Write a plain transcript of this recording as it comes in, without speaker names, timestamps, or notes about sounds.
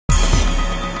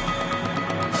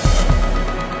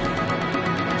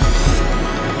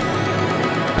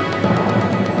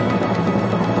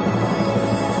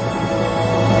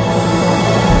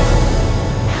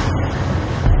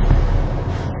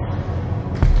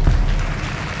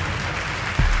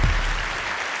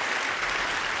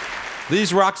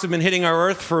These rocks have been hitting our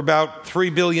Earth for about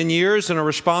 3 billion years and are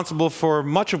responsible for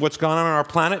much of what's gone on our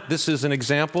planet. This is an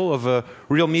example of a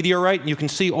real meteorite, and you can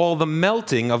see all the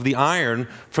melting of the iron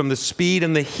from the speed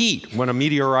and the heat when a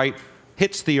meteorite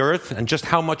hits the Earth and just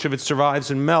how much of it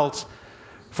survives and melts.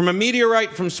 From a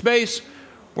meteorite from space,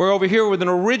 we're over here with an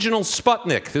original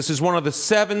Sputnik. This is one of the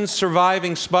 7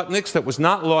 surviving Sputniks that was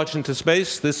not launched into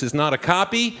space. This is not a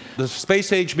copy. The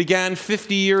space age began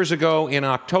 50 years ago in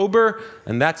October,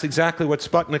 and that's exactly what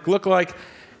Sputnik looked like.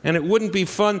 And it wouldn't be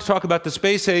fun to talk about the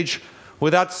space age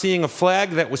without seeing a flag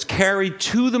that was carried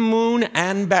to the moon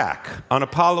and back on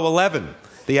Apollo 11.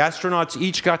 The astronauts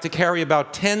each got to carry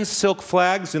about 10 silk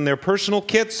flags in their personal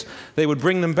kits. They would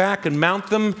bring them back and mount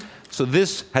them. So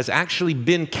this has actually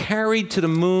been carried to the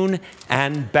moon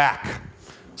and back.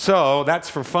 So that's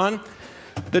for fun.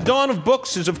 The dawn of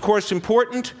books is, of course,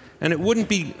 important, and it wouldn't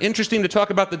be interesting to talk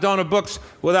about the dawn of books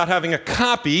without having a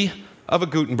copy of a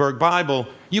Gutenberg Bible.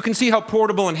 You can see how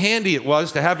portable and handy it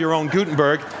was to have your own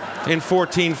Gutenberg in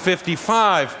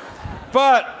 1455.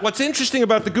 But what's interesting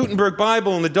about the Gutenberg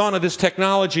Bible and the dawn of this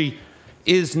technology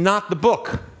is not the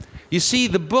book. You see,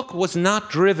 the book was not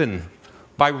driven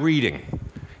by reading.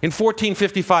 In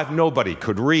 1455, nobody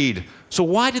could read. So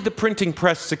why did the printing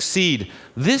press succeed?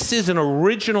 This is an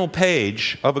original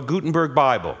page of a Gutenberg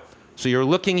Bible. So you're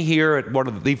looking here at one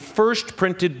of the first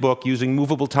printed book using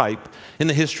movable type in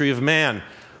the history of man.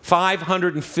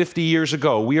 550 years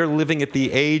ago, we are living at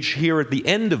the age here at the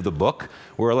end of the book,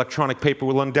 where electronic paper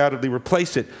will undoubtedly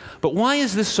replace it. But why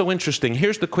is this so interesting?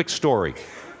 Here's the quick story.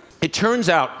 It turns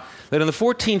out that in the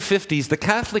 1450s, the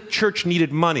Catholic Church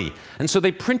needed money, and so they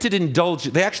printed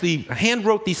they actually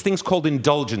hand-wrote these things called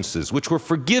indulgences, which were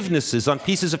forgivenesses on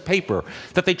pieces of paper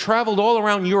that they traveled all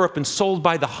around Europe and sold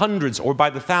by the hundreds or by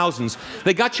the thousands.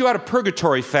 They got you out of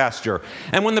purgatory faster.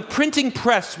 And when the printing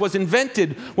press was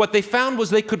invented, what they found was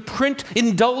they could print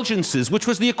indulgences, which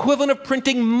was the equivalent of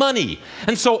printing money.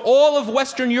 And so all of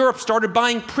Western Europe started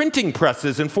buying printing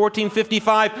presses in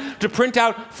 1455 to print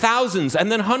out thousands,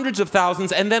 and then hundreds of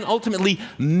thousands, and then ultimately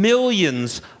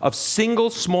millions of single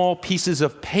small pieces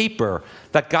of paper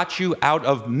that got you out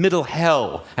of middle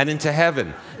hell and into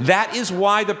heaven. That is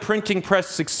why the printing press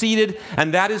succeeded,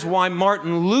 and that is why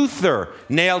Martin Luther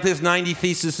nailed his 90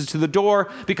 Theses to the door,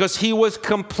 because he was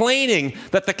complaining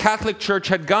that the Catholic Church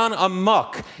had gone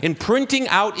amok in printing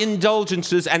out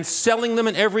indulgences and selling them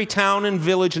in every town and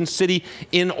village and city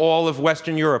in all of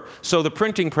Western Europe. So the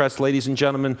printing press, ladies and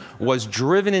gentlemen, was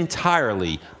driven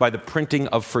entirely by the printing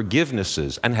of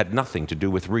forgivenesses and had nothing to do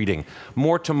with reading.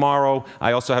 More tomorrow.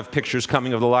 I also have pictures coming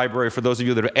of the library. For those of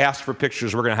you that have asked for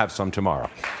pictures, we're going to have some tomorrow.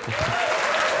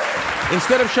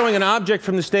 Instead of showing an object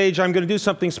from the stage, I'm going to do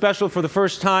something special. For the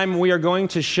first time, we are going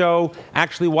to show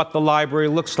actually what the library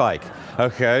looks like.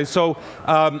 Okay, so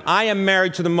I am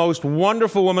married to the most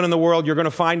wonderful woman in the world. You're going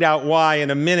to find out why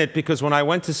in a minute, because when I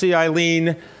went to see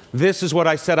Eileen, this is what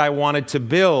I said I wanted to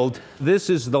build. This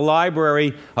is the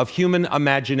Library of Human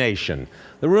Imagination.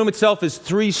 The room itself is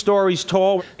 3 stories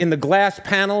tall. In the glass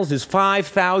panels is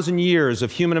 5,000 years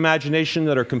of human imagination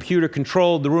that are computer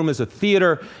controlled. The room is a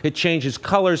theater. It changes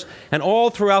colors. And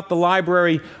all throughout the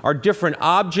library are different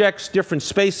objects, different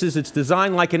spaces. It's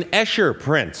designed like an Escher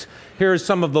print. Here is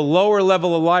some of the lower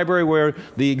level of the library where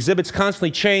the exhibits constantly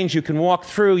change. You can walk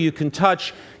through, you can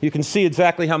touch, you can see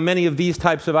exactly how many of these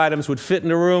types of items would fit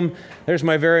in a room. There's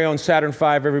my very own Saturn V.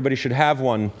 Everybody should have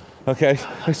one. Okay,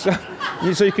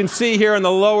 so you can see here in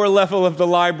the lower level of the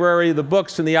library, the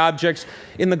books and the objects.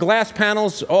 In the glass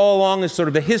panels, all along is sort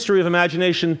of the history of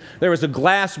imagination. There is a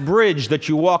glass bridge that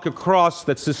you walk across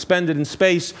that's suspended in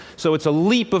space, so it's a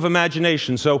leap of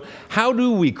imagination. So how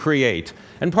do we create?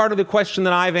 And part of the question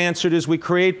that I've answered is we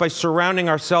create by surrounding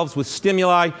ourselves with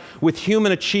stimuli, with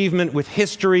human achievement, with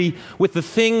history, with the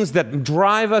things that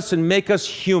drive us and make us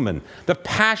human. The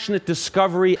passionate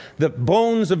discovery, the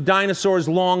bones of dinosaurs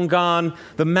long gone,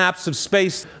 the maps of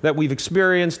space that we've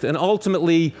experienced, and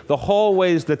ultimately the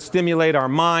hallways that stimulate our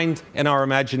mind and our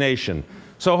imagination.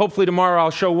 So hopefully tomorrow I'll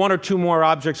show 1 or 2 more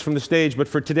objects from the stage, but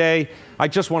for today, I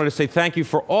just wanted to say thank you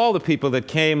for all the people that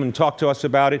came and talked to us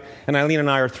about it, and Eileen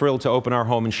and I are thrilled to open our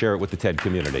home and share it with the TED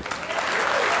community.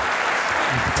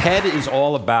 TED is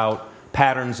all about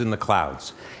patterns in the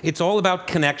clouds. It's all about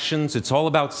connections. It's all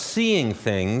about seeing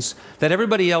things that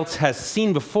everybody else has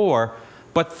seen before,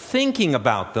 but thinking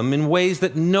about them in ways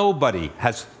that nobody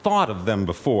has thought of them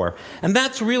before. And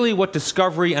that's really what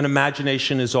discovery and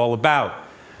imagination is all about.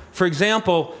 For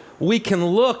example, we can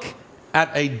look at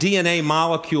a DNA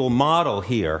molecule model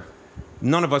here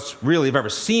None of us really have ever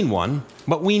seen one,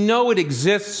 but we know it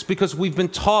exists because we've been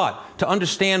taught to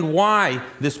understand why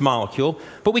this molecule.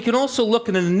 But we can also look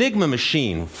at an Enigma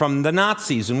machine from the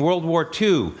Nazis in World War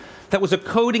II that was a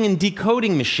coding and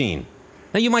decoding machine.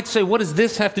 Now you might say, what does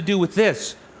this have to do with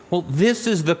this? Well, this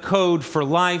is the code for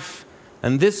life,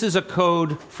 and this is a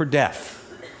code for death.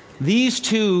 These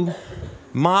two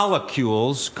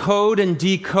molecules code and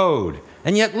decode,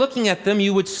 and yet looking at them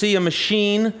you would see a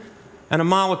machine and a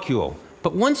molecule.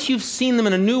 But once you've seen them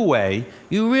in a new way,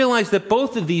 you realize that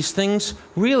both of these things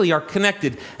really are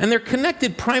connected. And they're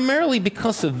connected primarily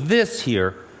because of this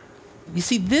here. You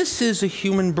see, this is a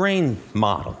human brain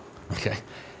model, okay?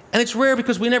 And it's rare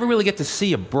because we never really get to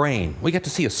see a brain. We get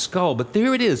to see a skull, but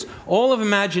there it is. All of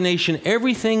imagination,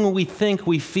 everything we think,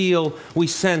 we feel, we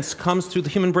sense comes through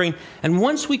the human brain. And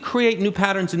once we create new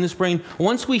patterns in this brain,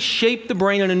 once we shape the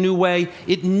brain in a new way,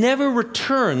 it never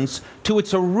returns to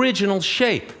its original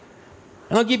shape.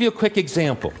 And I'll give you a quick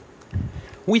example.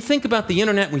 We think about the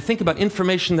internet, we think about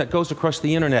information that goes across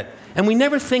the internet, and we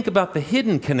never think about the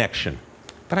hidden connection.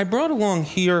 But I brought along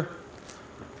here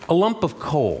a lump of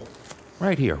coal.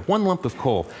 Right here, one lump of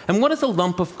coal. And what does a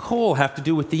lump of coal have to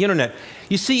do with the internet?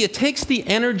 You see, it takes the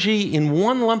energy in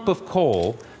one lump of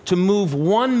coal to move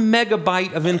 1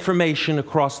 megabyte of information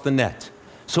across the net.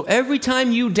 So every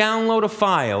time you download a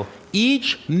file,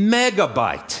 each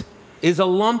megabyte is a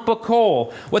lump of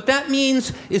coal. What that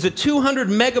means is a 200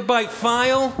 megabyte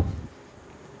file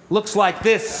looks like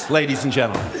this, ladies and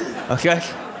gentlemen, okay?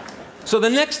 So the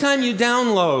next time you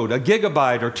download a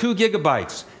gigabyte or 2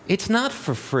 gigabytes, it's not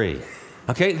for free,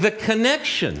 okay? The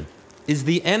connection is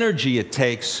the energy it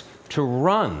takes to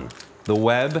run the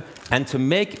web and to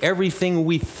make everything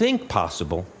we think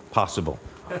possible.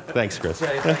 Thanks, Chris.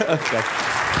 Okay.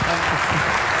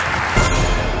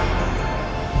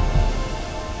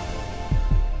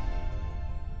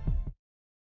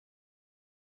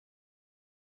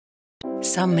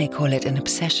 Some may call it an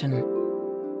obsession.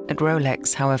 At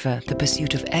Rolex, however, the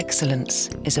pursuit of excellence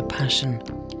is a passion.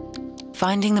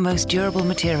 Finding the most durable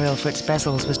material for its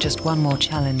bezels was just one more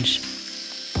challenge.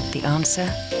 The answer?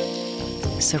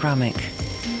 Ceramic.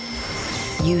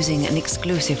 Using an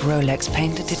exclusive Rolex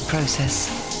patented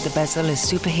process, the bezel is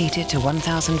superheated to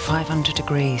 1,500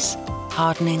 degrees,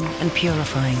 hardening and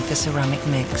purifying the ceramic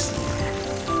mix.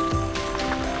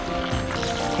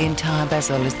 The entire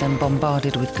bezel is then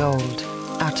bombarded with gold,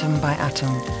 atom by atom,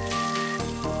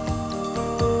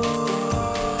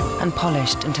 and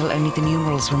polished until only the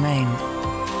numerals remain,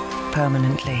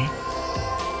 permanently.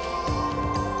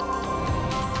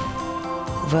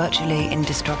 Virtually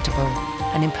indestructible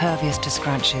and impervious to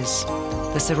scratches,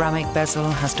 the ceramic bezel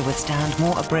has to withstand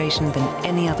more abrasion than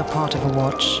any other part of a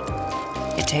watch.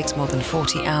 It takes more than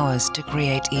 40 hours to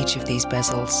create each of these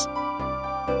bezels,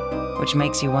 which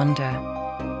makes you wonder,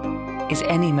 is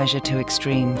any measure too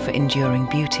extreme for enduring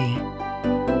beauty?